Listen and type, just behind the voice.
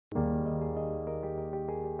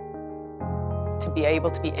to be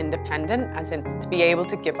able to be independent, as in to be able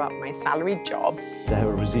to give up my salaried job. To have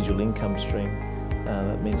a residual income stream,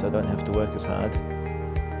 that means I don't have to work as hard.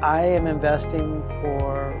 I am investing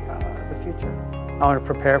for the future. I want to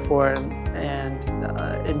prepare for it and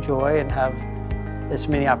enjoy and have as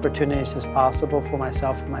many opportunities as possible for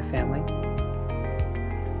myself and my family.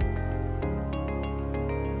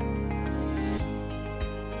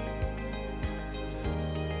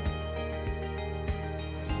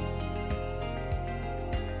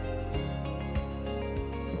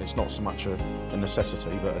 It's not so much a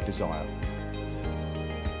necessity, but a desire.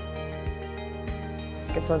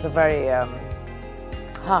 It was a very,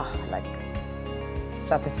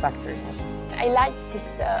 satisfactory. I liked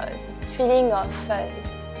this feeling of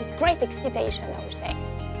this great excitation, I would say.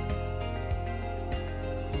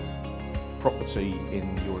 Property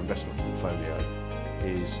in your investment portfolio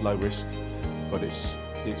is low risk, but it's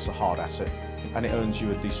a hard asset, and it earns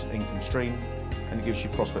you a decent income stream, and it gives you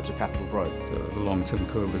prospects of capital growth. The long-term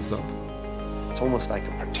curve is up. It's almost like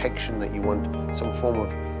a protection that you want, some form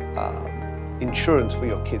of insurance for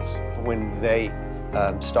your kids for when they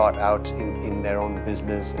start out in their own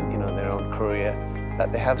business and their own career,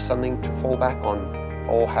 that they have something to fall back on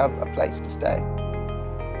or have a place to stay.